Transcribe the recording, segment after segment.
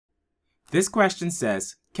This question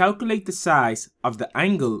says, calculate the size of the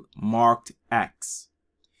angle marked X.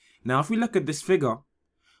 Now if we look at this figure,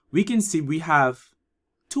 we can see we have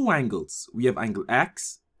two angles. We have angle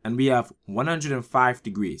X and we have 105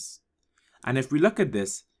 degrees. And if we look at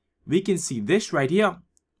this, we can see this right here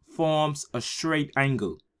forms a straight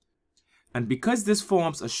angle. And because this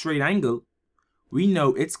forms a straight angle, we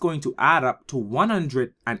know it's going to add up to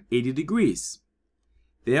 180 degrees.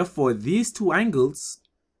 Therefore, these two angles,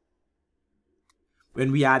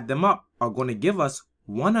 when we add them up, are going to give us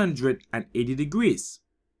 180 degrees.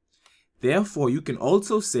 Therefore, you can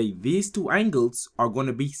also say these two angles are going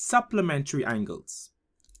to be supplementary angles.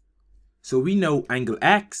 So we know angle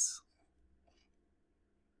X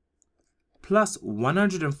plus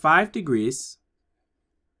 105 degrees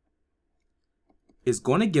is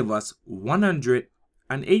going to give us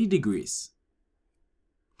 180 degrees.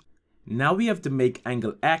 Now we have to make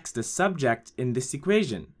angle X the subject in this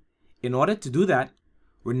equation. In order to do that,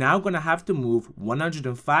 we're now going to have to move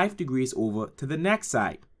 105 degrees over to the next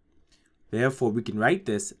side. Therefore, we can write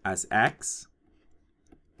this as X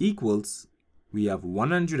equals, we have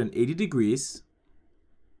 180 degrees.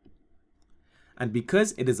 And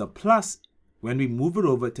because it is a plus, when we move it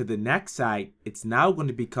over to the next side, it's now going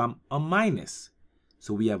to become a minus.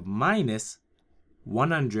 So we have minus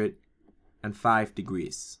 105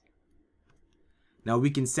 degrees. Now we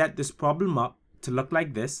can set this problem up to look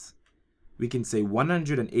like this. We can say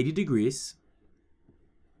 180 degrees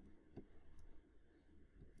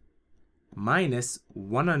minus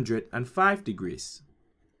 105 degrees.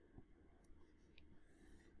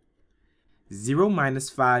 0 minus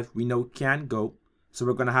 5 we know can't go, so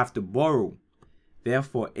we're going to have to borrow.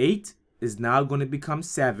 Therefore 8 is now going to become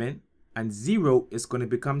 7 and 0 is going to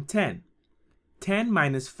become 10. 10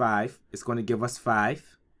 minus 5 is going to give us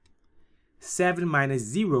 5. 7 minus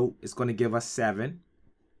 0 is going to give us 7.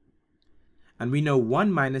 And we know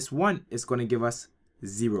 1 minus 1 is going to give us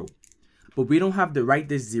 0. But we don't have to write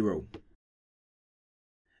this 0.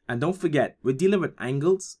 And don't forget, we're dealing with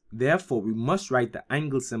angles, therefore we must write the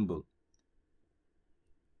angle symbol.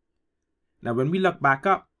 Now when we look back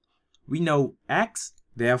up, we know X,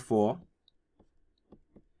 therefore,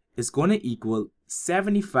 is going to equal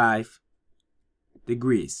 75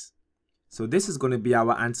 degrees. So this is going to be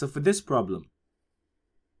our answer for this problem.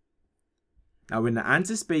 Now in the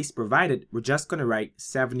answer space provided, we're just going to write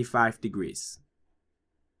 75 degrees.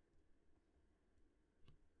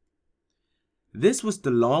 This was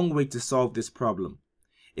the long way to solve this problem.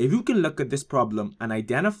 If you can look at this problem and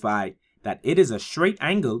identify that it is a straight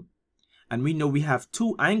angle, and we know we have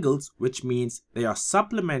two angles, which means they are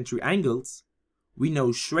supplementary angles, we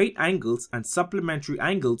know straight angles and supplementary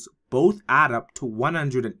angles both add up to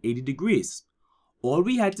 180 degrees. All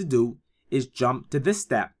we had to do is jump to this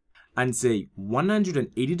step and say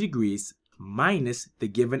 180 degrees minus the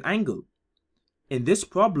given angle. In this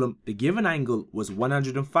problem, the given angle was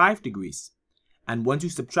 105 degrees. And once you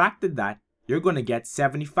subtracted that, you're going to get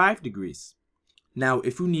 75 degrees. Now,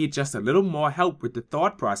 if you need just a little more help with the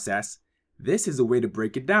thought process, this is a way to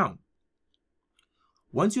break it down.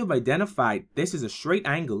 Once you have identified this is a straight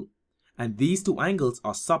angle, and these two angles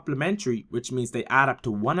are supplementary, which means they add up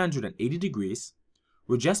to 180 degrees,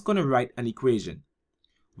 we're just going to write an equation.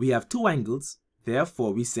 We have two angles,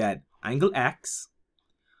 therefore we said angle X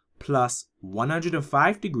plus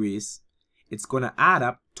 105 degrees, it's going to add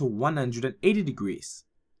up to 180 degrees.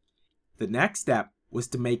 The next step was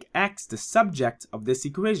to make X the subject of this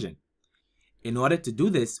equation. In order to do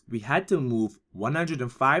this, we had to move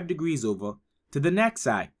 105 degrees over to the next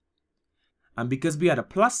side. And because we had a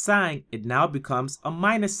plus sign, it now becomes a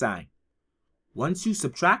minus sign. Once you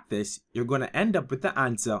subtract this, you're going to end up with the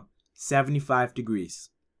answer 75 degrees.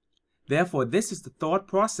 Therefore, this is the thought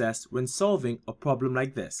process when solving a problem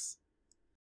like this.